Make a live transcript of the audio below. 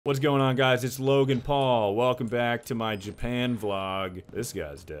What's going on, guys? It's Logan Paul. Welcome back to my Japan vlog. This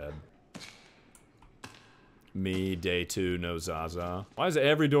guy's dead. Me, day 2, no Zaza. Why is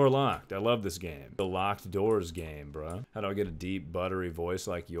every door locked? I love this game. The locked doors game, bruh. How do I get a deep, buttery voice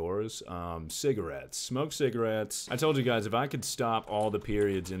like yours? Cigarettes. Smoke cigarettes. I told you guys, if I could stop all the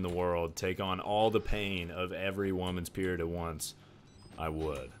periods in the world, take on all the pain of every woman's period at once, I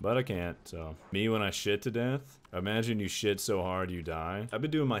would. But I can't, so. Me when I shit to death? Imagine you shit so hard you die. I've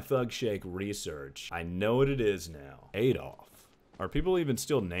been doing my Thug Shake research. I know what it is now. Adolf. Are people even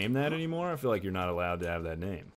still named that anymore? I feel like you're not allowed to have that name.